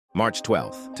March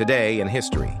 12th. Today in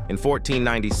history. In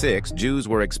 1496, Jews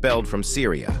were expelled from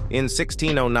Syria. In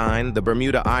 1609, the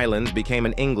Bermuda Islands became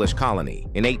an English colony.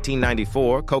 In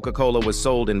 1894, Coca-Cola was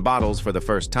sold in bottles for the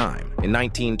first time. In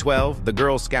 1912, the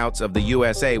Girl Scouts of the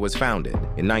USA was founded.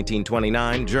 In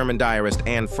 1929, German diarist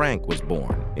Anne Frank was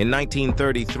born. In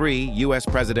 1933, U.S.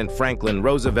 President Franklin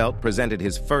Roosevelt presented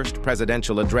his first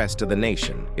presidential address to the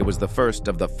nation. It was the first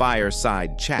of the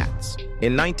Fireside Chats.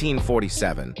 In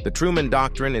 1947, the Truman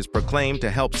Doctrine is proclaimed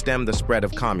to help stem the spread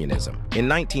of communism. In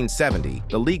 1970,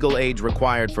 the legal age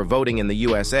required for voting in the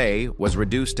USA was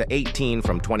reduced to 18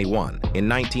 from 21. In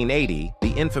 1980,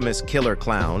 the infamous killer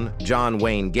clown, John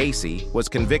Wayne Gacy, was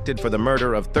convicted for the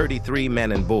murder of 33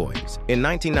 men and boys. In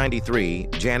 1993,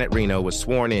 Janet Reno was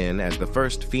sworn in as the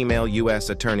first female U.S.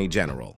 Attorney General.